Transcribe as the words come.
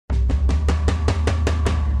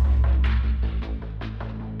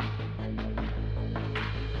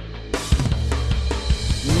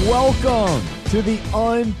Welcome to the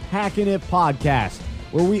Unpacking It podcast,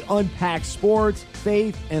 where we unpack sports,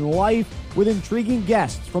 faith, and life with intriguing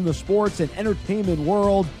guests from the sports and entertainment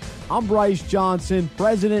world. I'm Bryce Johnson,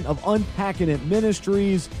 president of Unpacking It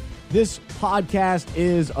Ministries. This podcast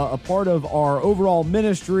is a part of our overall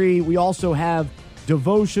ministry. We also have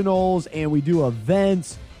devotionals and we do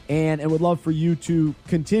events, and would love for you to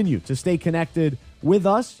continue to stay connected with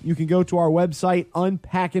us. You can go to our website,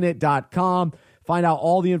 unpackingit.com. Find out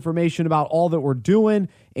all the information about all that we're doing.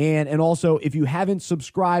 And also, if you haven't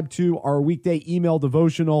subscribed to our weekday email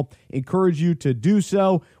devotional, encourage you to do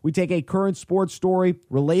so. We take a current sports story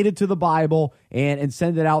related to the Bible and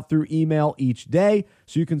send it out through email each day.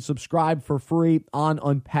 So you can subscribe for free on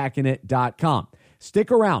unpackingit.com.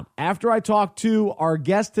 Stick around. After I talk to our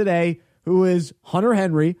guest today, who is Hunter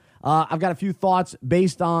Henry, I've got a few thoughts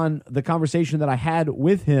based on the conversation that I had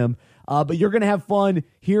with him. But you're going to have fun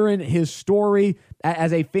hearing his story.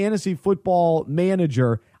 As a fantasy football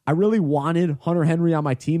manager, I really wanted Hunter Henry on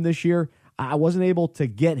my team this year. I wasn't able to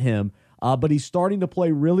get him, but he's starting to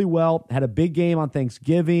play really well. Had a big game on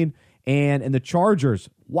Thanksgiving, and the Chargers,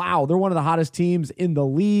 wow, they're one of the hottest teams in the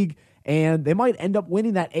league, and they might end up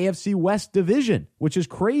winning that AFC West division, which is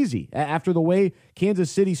crazy. After the way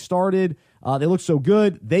Kansas City started, they looked so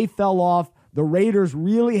good. They fell off. The Raiders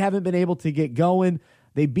really haven't been able to get going.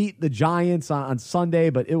 They beat the Giants on Sunday,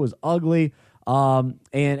 but it was ugly.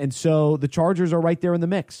 And so the Chargers are right there in the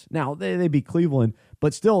mix. Now, they beat Cleveland,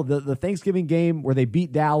 but still, the Thanksgiving game where they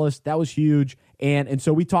beat Dallas, that was huge. And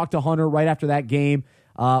so we talked to Hunter right after that game,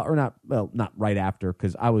 not right after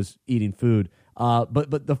because I was eating food,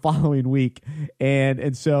 but the following week.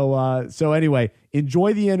 And so anyway,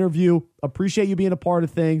 enjoy the interview. Appreciate you being a part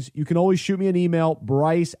of things. You can always shoot me an email,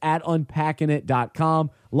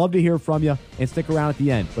 bryce@unpackingit.com. Love to hear from you, and stick around at the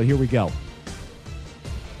end. But here we go.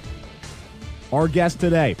 Our guest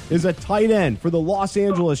today is a tight end for the Los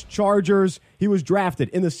Angeles Chargers. He was drafted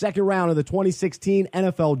in the second round of the 2016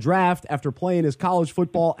 NFL Draft after playing his college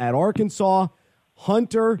football at Arkansas.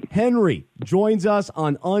 Hunter Henry joins us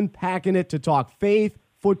on Unpacking It to talk faith,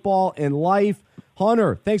 football, and life.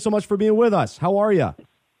 Hunter, thanks so much for being with us. How are you?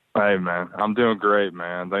 Hey, man. I'm doing great,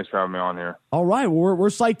 man. Thanks for having me on here. All right. Well, we're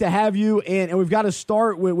psyched to have you, and we've got to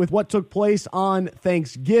start with what took place on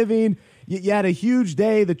Thanksgiving. You had a huge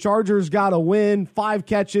day. The Chargers got a win, 5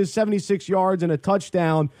 catches, 76 yards, and a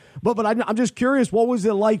touchdown. But I'm just curious, what was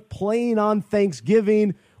it like playing on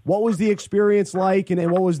Thanksgiving? What was the experience like,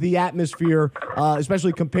 and what was the atmosphere,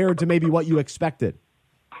 especially compared to maybe what you expected?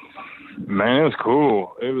 Man, it was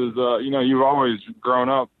cool. It was, you've always grown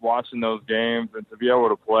up watching those games, and to be able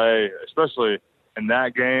to play, especially in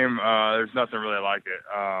that game, there's nothing really like it.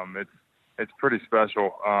 It's pretty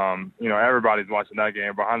special. Everybody's watching that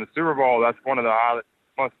game. Behind the Super Bowl, that's one of the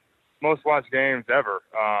most watched games ever.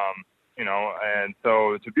 And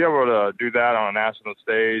so to be able to do that on a national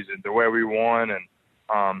stage and the way we won, and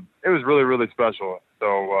it was really, really special. So,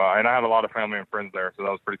 and I had a lot of family and friends there, so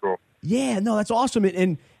that was pretty cool. Yeah, no, that's awesome.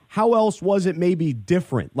 And how else was it maybe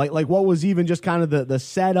different? Like what was even just kind of the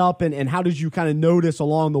setup, and how did you kind of notice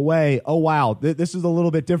along the way, oh, wow, this is a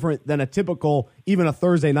little bit different than a typical, even a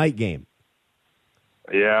Thursday night game?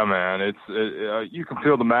 Yeah, man, you can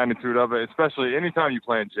feel the magnitude of it, especially anytime you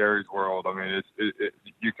play in Jerry's World. I mean,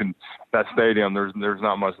 you can, that stadium, there's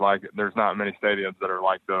not much like it. There's not many stadiums that are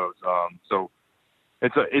like those. So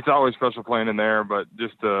it's always special playing in there, but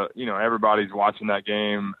just everybody's watching that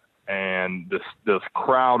game. And this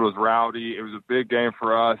crowd was rowdy. It was a big game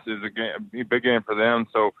for us. It was a big game for them.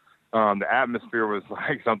 So the atmosphere was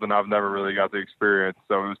like something I've never really got to experience.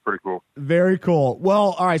 So it was pretty cool. Very cool.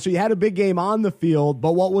 Well, all right, so you had a big game on the field,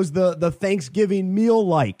 but what was the Thanksgiving meal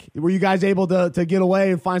like? Were you guys able to get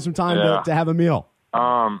away and find some time to have a meal?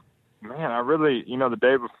 Man, I really, the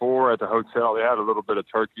day before at the hotel, they had a little bit of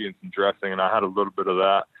turkey and some dressing, and I had a little bit of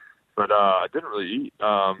that. But I didn't really eat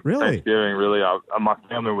really? Thanksgiving. Really, my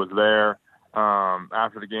family was there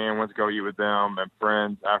after the game. Went to go eat with them and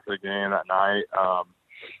friends after the game that night.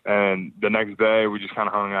 And the next day, we just kind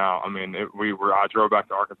of hung out. I mean, I drove back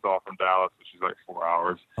to Arkansas from Dallas, which is like 4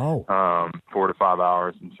 hours. 4 to 5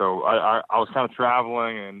 hours. And so I was kind of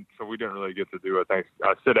traveling, and so we didn't really get to do a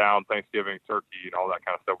sit down Thanksgiving turkey and all that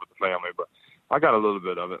kind of stuff with the family. But I got a little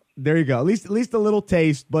bit of it. There you go. At least a little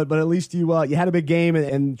taste, but at least you had a big game,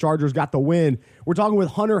 and Chargers got the win. We're talking with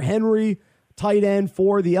Hunter Henry, tight end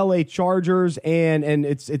for the LA Chargers, and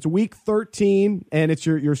it's week 13, and it's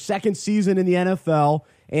your second season in the NFL,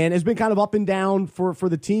 and it's been kind of up and down for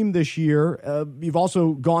the team this year. You've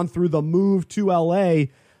also gone through the move to LA.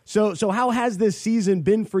 So how has this season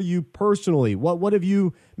been for you personally? What have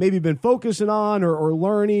you maybe been focusing on or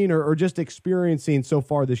learning or just experiencing so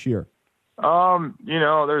far this year?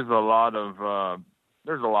 There's a lot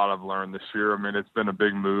I've learned this year. I mean, it's been a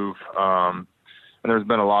big move. And there's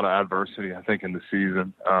been a lot of adversity, I think, in the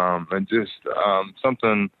season. And just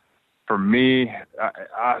something for me,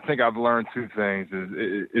 I think I've learned two things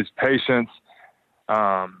is patience.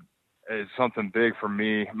 Is something big for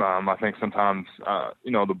me. I think sometimes,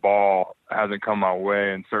 the ball hasn't come my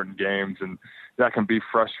way in certain games, and that can be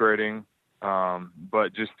frustrating.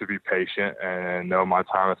 But just to be patient and know my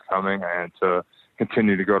time is coming and to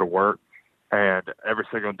continue to go to work and every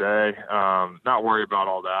single day, not worry about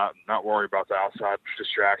all that, not worry about the outside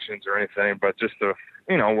distractions or anything, but just to,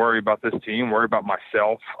 worry about this team, worry about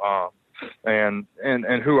myself, and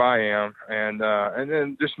who I am, and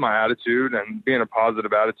then just my attitude and being a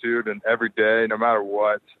positive attitude, and every day, no matter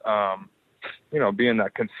what, being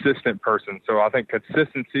that consistent person. So I think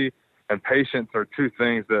consistency and patience are two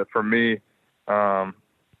things that for me,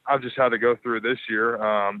 I've just had to go through this year.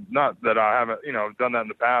 Not that I haven't, done that in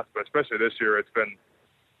the past, but especially this year,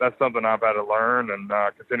 that's something I've had to learn and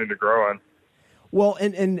continue to grow in. Well,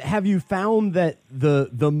 and have you found that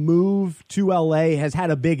the move to LA has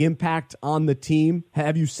had a big impact on the team?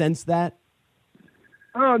 Have you sensed that?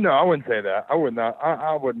 Oh, no, I wouldn't say that. I would not.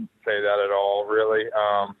 I wouldn't say that at all, really.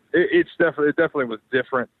 It definitely was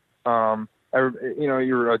different. You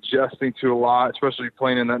were adjusting to a lot, especially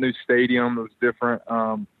playing in that new stadium. It was different.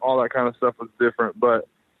 All that kind of stuff was different. But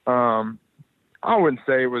I wouldn't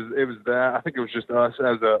say it was that. I think it was just us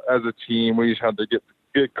as a team. We just had to get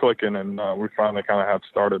clicking, and we finally kind of have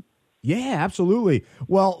started. Yeah, absolutely.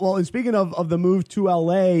 Well, and speaking of the move to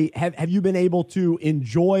LA, have you been able to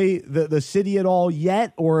enjoy the city at all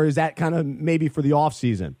yet, or is that kind of maybe for the off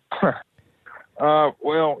season?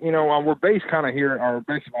 We're based kind of here. Our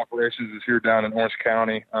base of operations is here down in Orange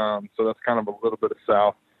County, so that's kind of a little bit of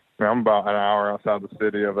south. I mean, I'm about an hour outside the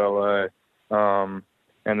city of LA,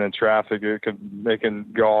 and then traffic they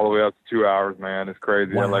can go all the way up to 2 hours. Man, it's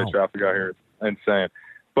crazy. Wow. LA traffic out here is insane.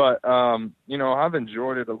 But I've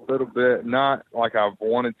enjoyed it a little bit, not like I've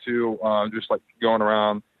wanted to, just like going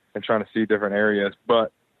around and trying to see different areas,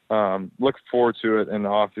 but. Look forward to it in the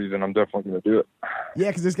off season. I'm definitely going to do it. Yeah,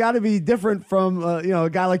 because it's got to be different from a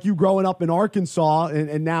guy like you growing up in Arkansas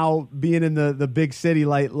and now being in the big city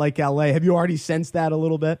like LA. Have you already sensed that a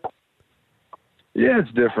little bit? Yeah,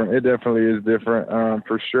 it's different. It definitely is different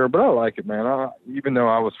for sure. But I like it, man. Even though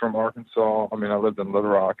I was from Arkansas, I mean, I lived in Little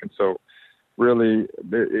Rock, and so really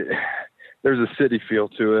there's a city feel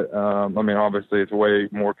to it. Obviously it's way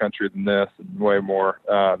more country than this and way more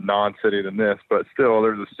non-city than this, but still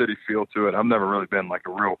there's a city feel to it. I've never really been like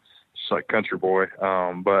a real just like country boy.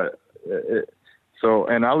 And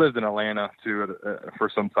I lived in Atlanta too for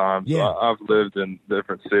some time. Yeah. So I've lived in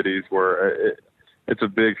different cities where it's a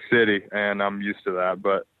big city and I'm used to that.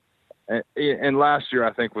 But and last year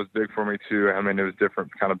I think was big for me too. I mean, it was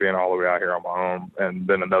different kind of being all the way out here on my own, and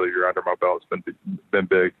then another year under my belt. It's been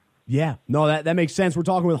big. Yeah, no, that makes sense. We're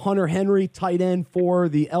talking with Hunter Henry, tight end for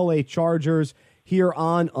the LA Chargers here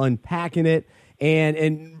on Unpacking It.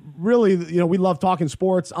 And really, we love talking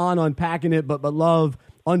sports on Unpacking It, but love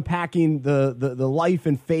unpacking the life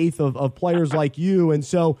and faith of players like you. And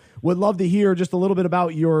so would love to hear just a little bit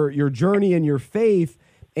about your journey and your faith.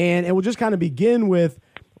 And we'll just kind of begin with,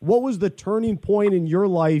 what was the turning point in your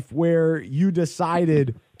life where you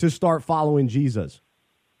decided to start following Jesus?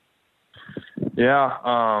 Yeah,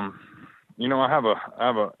 I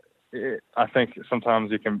think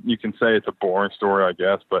sometimes you can say it's a boring story, I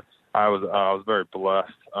guess, but I was very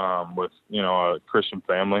blessed with a Christian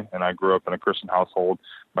family, and I grew up in a Christian household.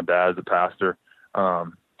 My dad's a pastor,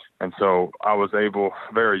 and so I was able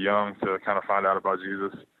very young to kind of find out about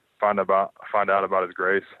Jesus, find out about His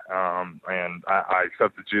grace, and I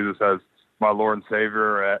accepted Jesus as my Lord and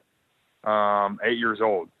Savior at 8 years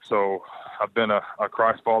old. So I've been a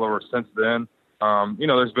Christ follower since then.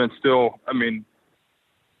 There's been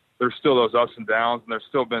there's still those ups and downs, and there's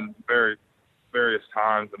still been various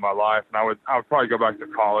times in my life. And I would probably go back to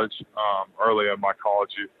college, early in my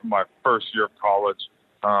first year of college,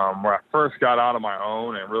 where I first got out on my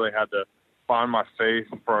own and really had to find my faith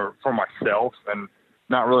for myself and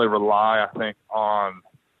not really rely, I think, on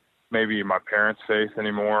maybe my parents' faith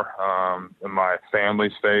anymore, and my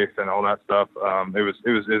family's faith and all that stuff. It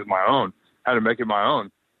was my own. I had to make it my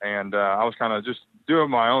own. And I was kind of just doing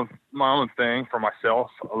my own thing for myself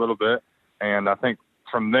a little bit. And I think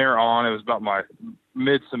from there on, it was about my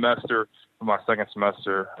mid-semester, my second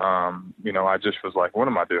semester, I just was like, what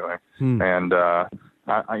am I doing? And,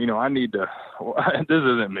 I need to, this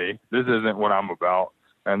isn't me. This isn't what I'm about.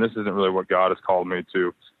 and this isn't really what God has called me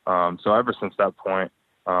to. So ever since that point,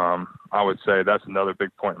 I would say that's another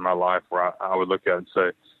big point in my life where I would look at it and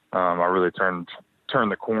say, I really turned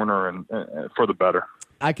the corner and for the better.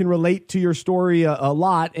 I can relate to your story a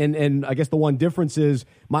lot, and I guess the one difference is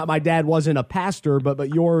my dad wasn't a pastor, but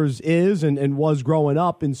yours is and was growing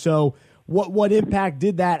up. And so what impact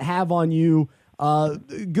did that have on you?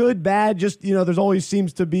 Good, bad, just, there's always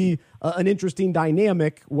seems to be an interesting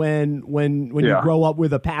dynamic when you grow up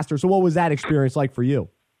with a pastor. So what was that experience like for you?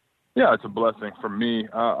 Yeah, it's a blessing for me.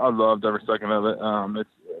 I loved every second of it.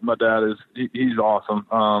 My dad he's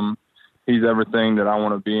awesome. He's everything that I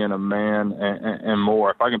want to be in a man and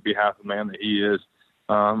more. If I can be half the man that he is,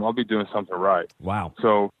 I'll be doing something right. Wow.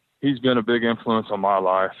 So he's been a big influence on my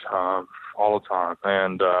life all the time.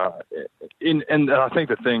 And I think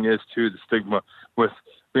the thing is, too, the stigma with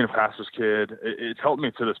being a pastor's kid, it's helped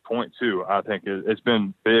me to this point, too. I think it's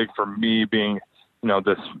been big for me being,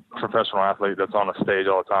 this professional athlete that's on a stage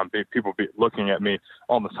all the time. People be looking at me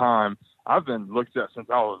all the time. I've been looked at since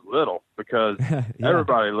I was little because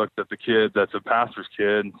everybody looks at the kid that's a pastor's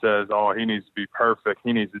kid and says, oh, he needs to be perfect.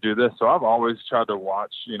 He needs to do this. So I've always tried to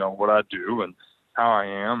watch, what I do and how I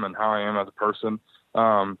am as a person,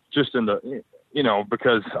 just in the,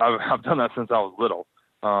 because I've done that since I was little.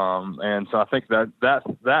 And so I think that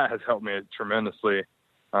has helped me tremendously,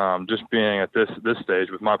 just being at this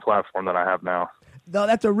stage with my platform that I have now. No,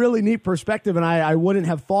 that's a really neat perspective, and I wouldn't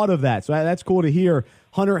have thought of that. So that's cool to hear.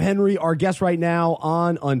 Hunter Henry, our guest right now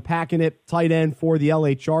on Unpacking It, tight end for the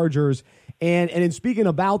LA Chargers. And in speaking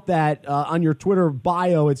about that, on your Twitter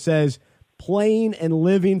bio, it says, playing and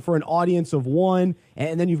living for an audience of one.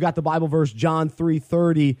 And then you've got the Bible verse, John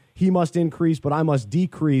 3:30, he must increase, but I must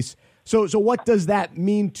decrease. So what does that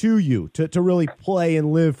mean to you, to really play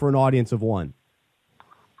and live for an audience of one?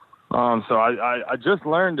 So I just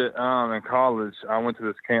learned it in college. I went to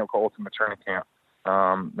this camp called Ultimate Training Camp,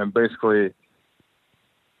 and basically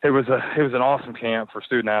it was an awesome camp for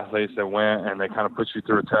student athletes that went, and they kind of put you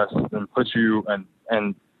through a test and put you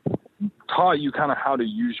and taught you kind of how to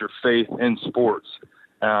use your faith in sports.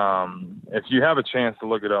 If you have a chance to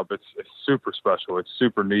look it up, it's super special. It's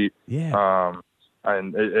super neat. Yeah.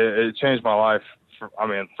 And it changed my life.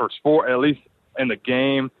 For sport, at least in the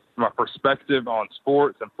game. My perspective on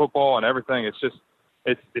sports and football and everything, it's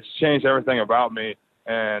changed everything about me.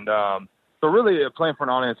 And so really playing for an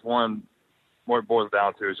audience one, what it boils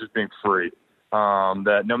down to is just being free.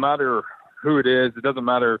 That no matter who it is, it doesn't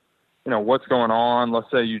matter, what's going on.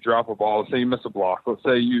 Let's say you drop a ball, let's say you miss a block, let's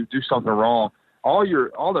say you do something wrong. All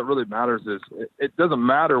that really matters is it doesn't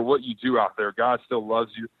matter what you do out there. God still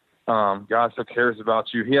loves you. God still cares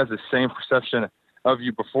about you. He has the same perception of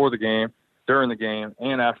you before the game, during the game,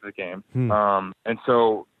 and after the game. And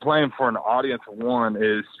so playing for an audience of one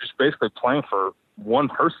is just basically playing for one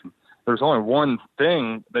person. There's only one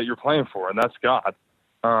thing that you're playing for, and that's God.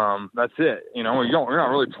 That's it. You're not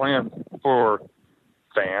really playing for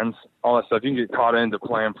fans, all that stuff. You can get caught into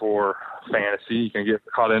playing for fantasy. You can get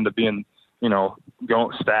caught into being,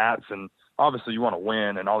 going stats, and obviously you want to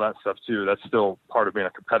win and all that stuff too. That's still part of being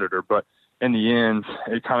a competitor. But in the end,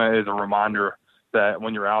 it kind of is a reminder that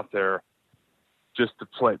when you're out there, just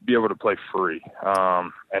to be able to play free,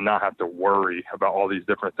 and not have to worry about all these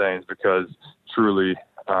different things, because truly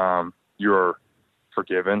you're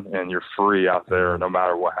forgiven and you're free out there no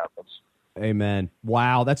matter what happens. Amen.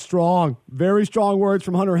 Wow, that's strong. Very strong words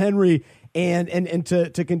from Hunter Henry. And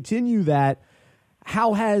to continue that,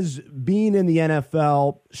 how has being in the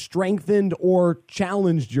NFL strengthened or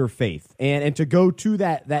challenged your faith and to go to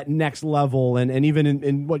that next level and even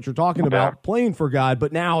in what you're talking about, playing for God,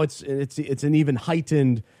 but now it's an even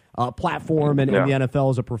heightened platform and the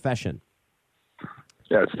NFL as a profession?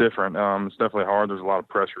 Yeah, it's different. It's definitely hard. There's a lot of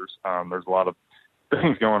pressures. There's a lot of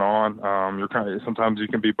things going on. Sometimes you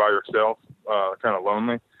can be by yourself, kind of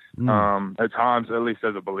lonely. At times, at least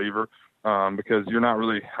as a believer, because you're not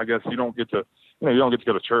really, I guess you don't get to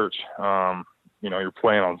go to church. You're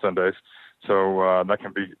playing on Sundays. So, that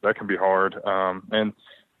can be hard. And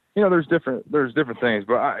there's different things,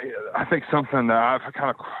 but I think something that I've kind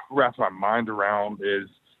of wrapped my mind around is,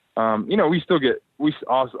 we still get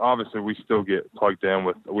plugged in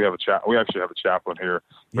with, we actually have a chaplain here.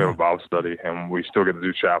 We have a Bible study, and we still get to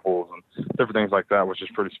do chapels and different things like that, which is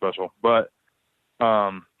pretty special. But,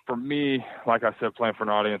 for me, like I said, playing for an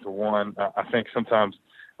audience of one, I think sometimes,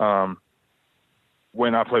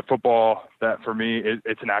 when I play football, that for me,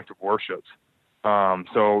 it's an act of worship.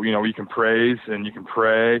 So, you can praise and you can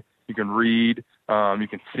pray, you can read, you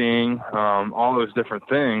can sing, all those different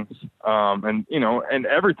things. And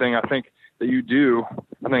everything, I think that you do,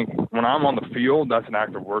 I think when I'm on the field, that's an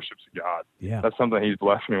act of worship to God. Yeah. That's something he's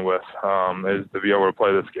blessed me with, is to be able to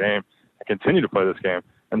play this game and continue to play this game.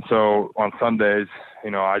 And so on Sundays,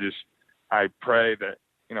 I pray that,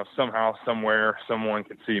 somehow, somewhere, someone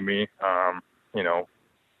can see me,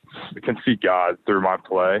 can see God through my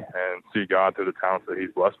play and see God through the talents that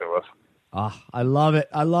he's blessed me with. I love it.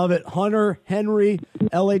 I love it. Hunter Henry,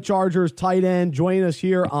 LA Chargers tight end, joining us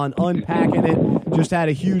here on Unpacking It. Just had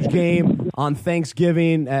a huge game on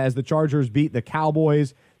Thanksgiving as the Chargers beat the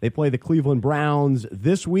Cowboys. They play the Cleveland Browns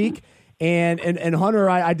this week. And Hunter,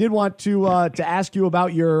 I did want to ask you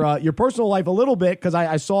about your personal life a little bit, because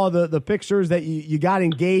I saw the pictures that you got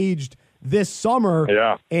engaged this summer.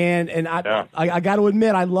 Yeah. And I got to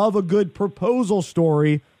admit, I love a good proposal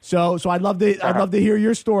story. So I'd love to hear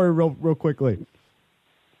your story real quickly.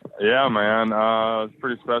 Yeah, man. It's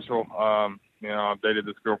pretty special. I've dated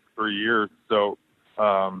this girl for 3 years. So,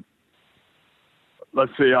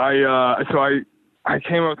 let's see. I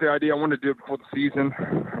came up with the idea I wanted to do it before the season,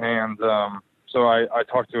 and so I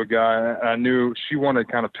talked to a guy, and I knew she wanted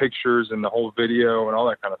kind of pictures and the whole video and all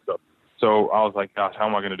that kind of stuff. So I was like, gosh, how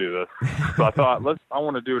am I going to do this? So I thought, I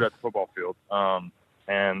want to do it at the football field,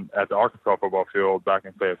 and at the Arkansas football field back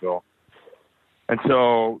in Fayetteville. And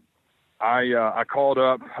so I called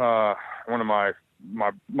up one of my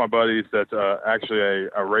buddies that's actually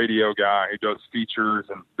a radio guy. He does features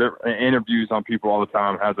and interviews on people all the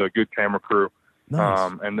time, has a good camera crew.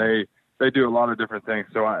 Nice. And they do a lot of different things.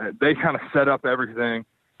 So they kind of set up everything.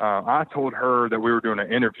 I told her that we were doing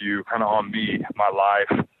an interview kind of on me, my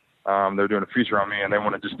life. They're doing a feature on me, and they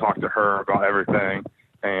want to just talk to her about everything.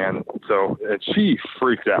 And so she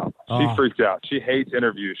freaked out. She hates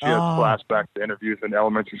interviews. She has flashbacks to interviews in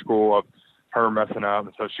elementary school of her messing up.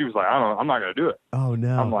 And so she was like, I'm not going to do it. Oh,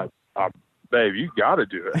 no. I'm like, babe, you got to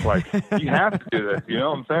do it. Like, you have to do this. You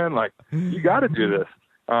know what I'm saying? Like, you got to do this.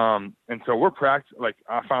 And so we're practicing. Like,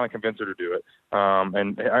 I finally convinced her to do it.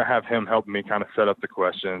 And I have him helping me kind of set up the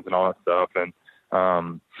questions and all that stuff. And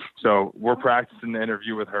so we're practicing the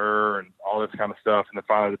interview with her and all this kind of stuff. And then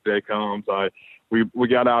finally the day comes. We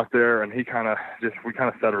got out there, and we kind of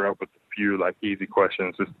set her up with a few like easy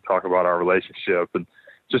questions just to talk about our relationship and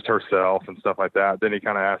just herself and stuff like that. Then he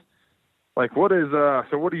kind of asked, like, what do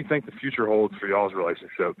you think the future holds for y'all's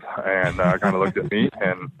relationship? And kind of looked at me,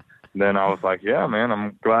 and then I was like, yeah, man,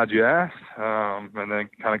 I'm glad you asked. And then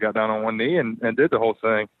kind of got down on one knee and did the whole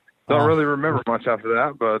thing. Don't really remember much after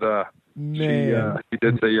that, but she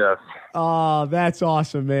did say yes. Oh, that's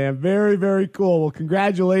awesome, man. Very, very cool. Well,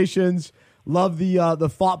 congratulations. Love the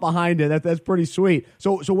thought behind it. That's pretty sweet.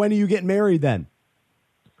 So when are you getting married then?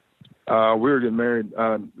 We were getting married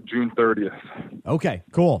June 30th. Okay,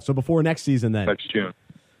 cool. So before next season then. Next June.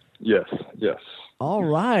 Yes. All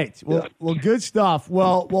right. Well, good stuff.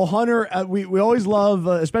 Well, Hunter, we always love,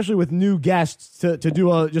 especially with new guests, to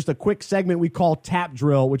do just a quick segment we call Tap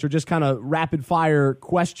Drill, which are just kind of rapid fire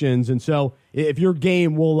questions. And so, if you're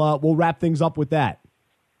game, we'll wrap things up with that.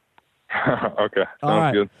 Okay.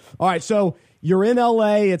 Sounds good. All right. So you're in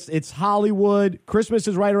LA. It's Hollywood. Christmas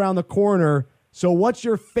is right around the corner. So what's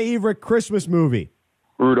your favorite Christmas movie?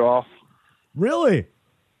 Rudolph. Really?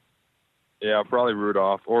 Yeah, probably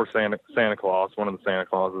Rudolph or Santa Claus, one of the Santa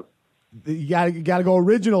Clauses. You gotta go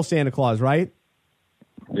original Santa Claus, right?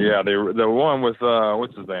 Yeah, the one with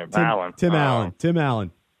what's his name? Allen. Tim Allen. Tim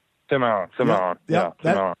Allen. Yeah,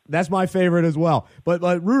 Tim Allen. That's my favorite as well. But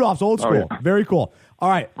Rudolph's old school. Yeah. Very cool. All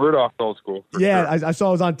right. Rudolph's old school. Yeah, sure. I saw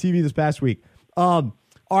it was on TV this past week. All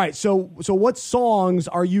right, so what songs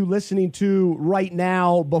are you listening to right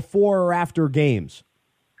now before or after games?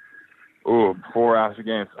 Ooh, before or after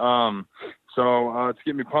games. So to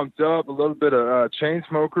get me pumped up, a little bit of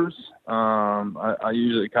Chainsmokers. I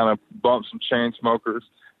usually kind of bump some Chainsmokers.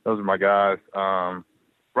 Those are my guys.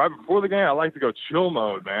 Right before the game, I like to go chill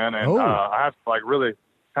mode, man, and I have to like really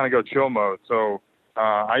kind of go chill mode. So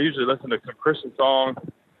I usually listen to some Christian songs,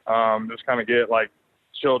 just kind of get like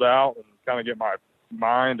chilled out and kind of get my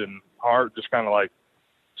mind and heart just kind of like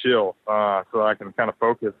chill, so I can kind of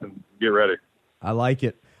focus and get ready. I like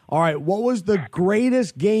it. All right, what was the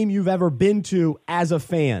greatest game you've ever been to as a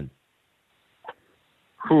fan?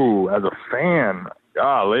 Ooh, as a fan,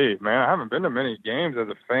 golly, man, I haven't been to many games as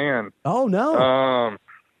a fan. Oh, no.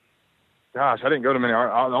 Gosh, I didn't go to many. The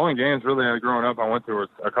only games really growing up I went to was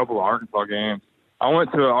a couple of Arkansas games. I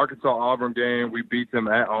went to an Arkansas-Auburn game. We beat them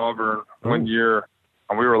at Auburn one year,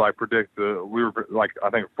 and we were like we were like, I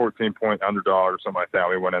think, a 14-point underdog or something like that.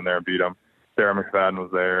 We went in there and beat them. Sarah McFadden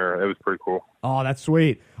was there. It was pretty cool. Oh, that's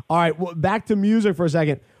sweet. All right, well, back to music for a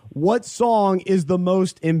second. what song is the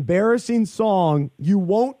most embarrassing song you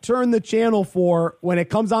won't turn the channel for when it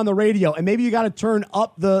comes on the radio? And maybe you got to turn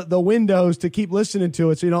up the windows to keep listening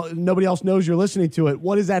to it so nobody else knows you're listening to it.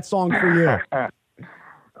 What is that song for you?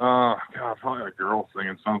 God, probably a girl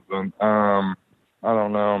singing something. I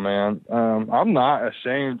don't know, man. I'm not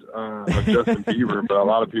ashamed of Justin Bieber, but a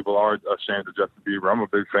lot of people are ashamed of Justin Bieber. I'm a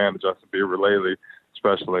big fan of Justin Bieber lately,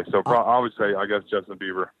 especially. So I would say, I guess, Justin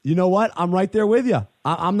Bieber. You know what? I'm right there with you.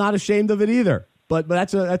 I'm not ashamed of it either. But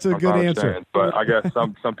that's a good answer. Ashamed, but I guess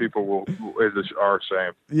some people are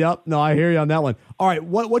ashamed. Yep. No, I hear you on that one. All right.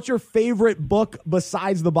 What's your favorite book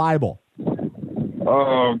besides the Bible?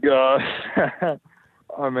 Oh gosh.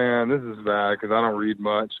 Oh man, this is bad because I don't read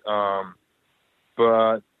much.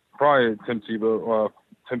 But probably Tim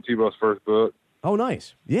Tebow's first book. Oh,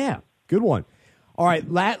 nice. Yeah, good one. All right,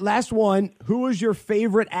 last one. Who was your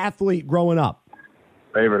favorite athlete growing up?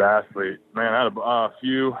 Favorite athlete? Man, I had a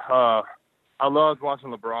few. I loved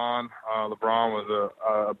watching LeBron. LeBron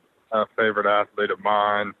was a favorite athlete of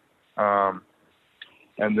mine.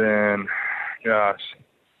 And then, gosh,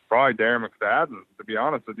 probably Darren McFadden, to be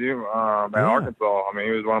honest with you, at Arkansas. I mean,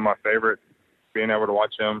 he was one of my favorites, being able to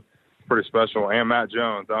watch him. Pretty special. And Matt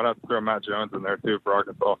Jones. I'd have to throw Matt Jones in there too for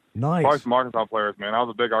Arkansas. Nice. Probably some Arkansas players, man. I was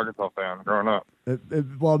a big Arkansas fan growing up.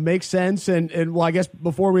 Well, it makes sense. And well, I guess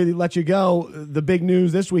before we let you go, the big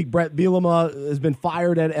news this week, Brett Bielema has been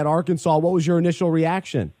fired at Arkansas. What was your initial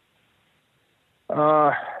reaction?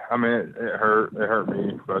 I mean, it hurt. It hurt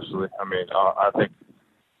me especially. I mean, I think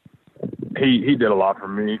he did a lot for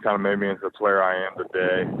me. He kind of made me into the player I am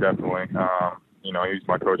today, definitely. He was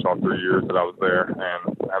my coach all 3 years that I was there.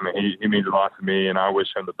 And, I mean, he means a lot to me, and I wish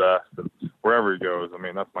him the best. And wherever he goes, I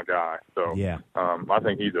mean, that's my guy. So, yeah. I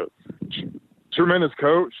think he's a tremendous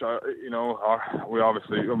coach. We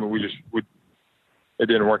obviously it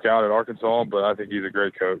didn't work out at Arkansas, but I think he's a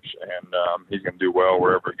great coach, and he's going to do well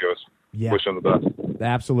wherever he goes. Yeah. Wish him the best.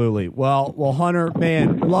 Absolutely. Well, Hunter,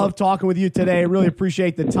 man, love talking with you today. Really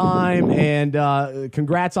appreciate the time, and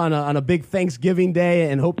congrats on a big Thanksgiving Day,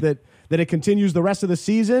 and hope that it continues the rest of the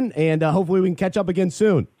season, and hopefully we can catch up again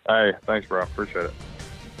soon. Hey, thanks, bro. Appreciate it.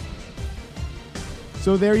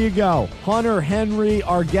 So there you go. Hunter Henry,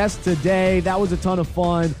 our guest today. That was a ton of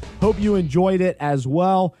fun. Hope you enjoyed it as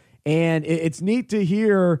well. And it's neat to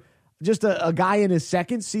hear just a guy in his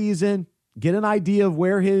second season get an idea of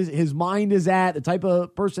where his mind is at, the type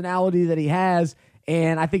of personality that he has.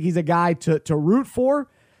 And I think he's a guy to root for,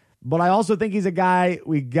 but I also think he's a guy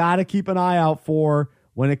we got to keep an eye out for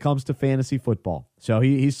when it comes to fantasy football. So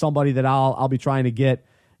he's somebody that I'll be trying to get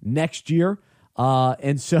next year.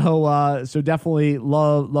 And so definitely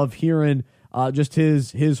love hearing just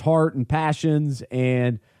his heart and passions,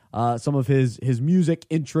 and some of his music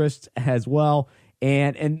interests as well.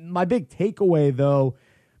 And my big takeaway though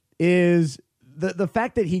is the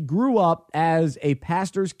fact that he grew up as a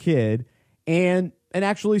pastor's kid and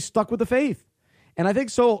actually stuck with the faith. And I think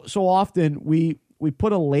so often we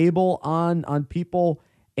put a label on people,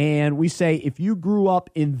 and we say, if you grew up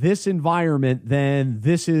in this environment, then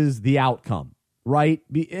this is the outcome, right?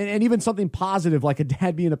 And even something positive like a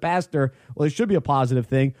dad being a pastor, well, it should be a positive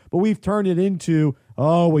thing, but we've turned it into,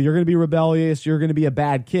 oh, well, you're going to be rebellious, you're going to be a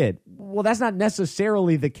bad kid. Well, that's not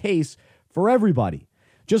necessarily the case for everybody.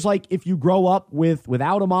 Just like if you grow up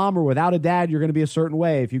without a mom or without a dad, you're going to be a certain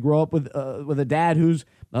way. If you grow up with a dad who's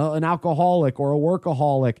an alcoholic or a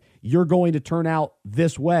workaholic, you're going to turn out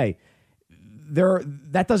this way.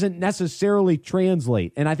 That doesn't necessarily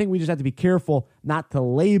translate, and I think we just have to be careful not to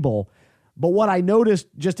label. But what I noticed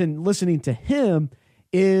just in listening to him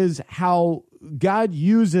is how God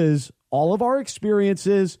uses all of our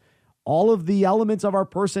experiences, all of the elements of our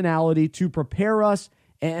personality to prepare us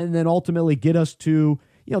and then ultimately get us to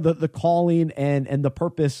the calling and the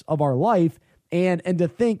purpose of our life. And to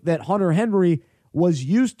think that Hunter Henry was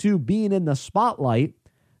used to being in the spotlight,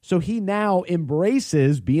 so he now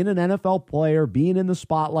embraces being an NFL player, being in the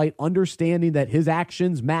spotlight, understanding that his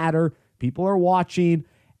actions matter, people are watching,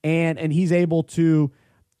 and he's able to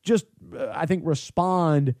just, I think,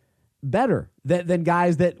 respond better than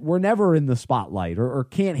guys that were never in the spotlight or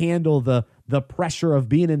can't handle the pressure of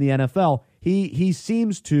being in the NFL. He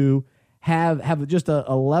seems to have just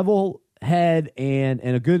a level head and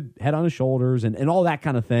a good head on his shoulders and all that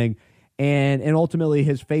kind of thing. And ultimately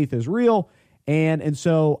his faith is real. And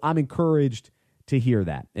so I'm encouraged to hear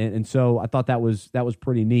that. And so I thought that was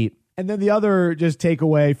pretty neat. And then the other just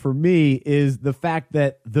takeaway for me is the fact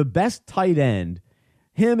that the best tight end,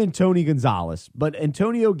 him and Tony Gonzalez, but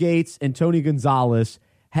Antonio Gates and Tony Gonzalez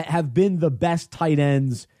have been the best tight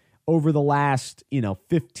ends over the last,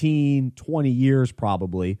 15, 20 years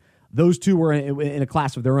probably. those two were in a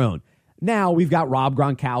class of their own. Now we've got Rob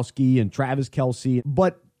Gronkowski and Travis Kelce,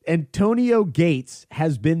 but Antonio Gates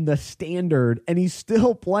has been the standard, and he's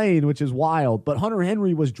still playing, which is wild. But Hunter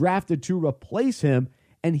Henry was drafted to replace him,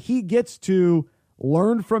 and he gets to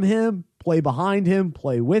learn from him, play behind him,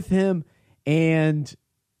 play with him, and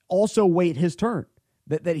also wait his turn.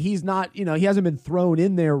 That he's not, he hasn't been thrown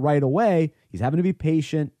in there right away. He's having to be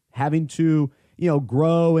patient, having to,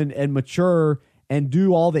 grow and mature and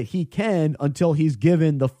do all that he can until he's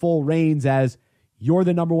given the full reins as you're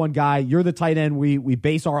the number one guy, you're the tight end we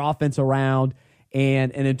base our offense around,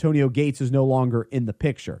 and Antonio Gates is no longer in the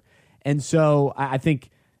picture. And so I think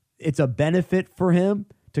it's a benefit for him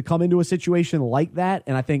to come into a situation like that,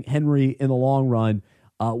 and I think Henry in the long run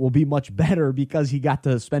will be much better because he got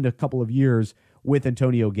to spend a couple of years with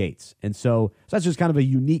Antonio Gates. And so that's just kind of a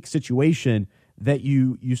unique situation that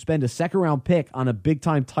you spend a second-round pick on a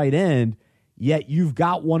big-time tight end, yet you've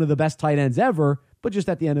got one of the best tight ends ever, but just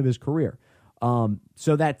at the end of his career.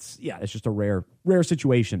 So it's just a rare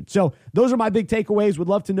situation. So those are my big takeaways. Would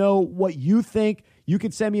love to know what you think. You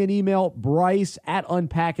can send me an email,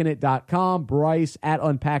 Bryce@unpackingit.com,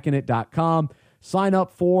 Bryce@unpackingit.com. Sign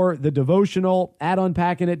up for the devotional at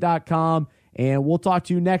unpackingit.com, and we'll talk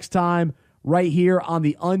to you next time right here on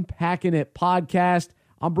the Unpacking It podcast.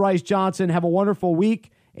 I'm Bryce Johnson. Have a wonderful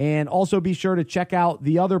week, and also be sure to check out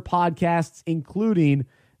the other podcasts, including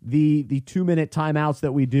the 2-minute timeouts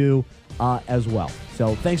that we do as well.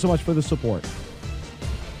 So thanks so much for the support.